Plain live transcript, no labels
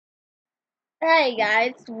Hey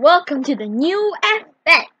guys, welcome to the new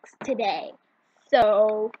FX today.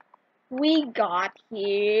 So, we got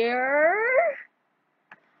here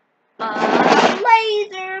a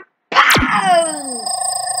laser pow!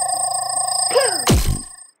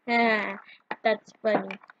 That's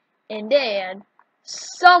funny. And then,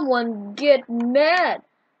 someone get mad.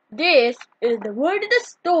 This is the word of the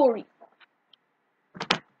story.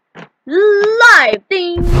 Live!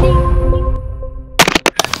 Ding, ding.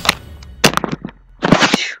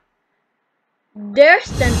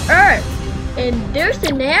 There's an Earth, and there's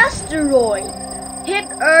an asteroid. Hit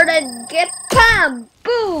Earth and get bam,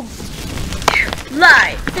 boom,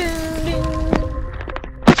 light.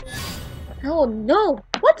 Oh no,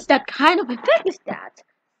 what's that kind of effect is that?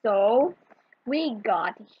 So, we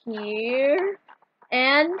got here,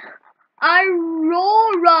 and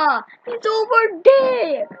Aurora is over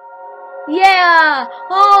there. Yeah.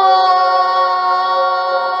 Oh.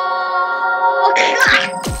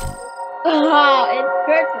 Oh, it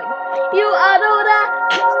hurts me. You Aurora!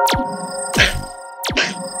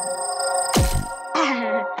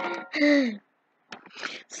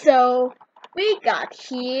 So, we got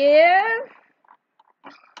here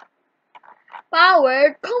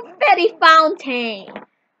powered confetti fountain.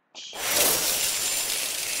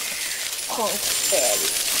 Confetti.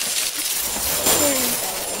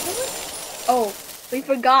 Oh, we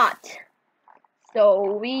forgot.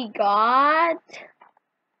 So, we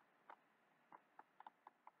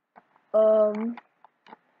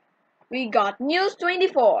got News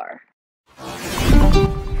 24.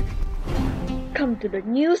 Come to the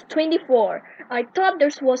News 24. I thought there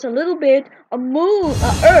was a little bit a moon,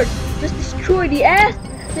 a Earth just destroyed the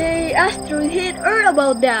asteroid hit Earth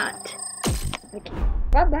about that. Okay,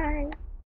 bye bye.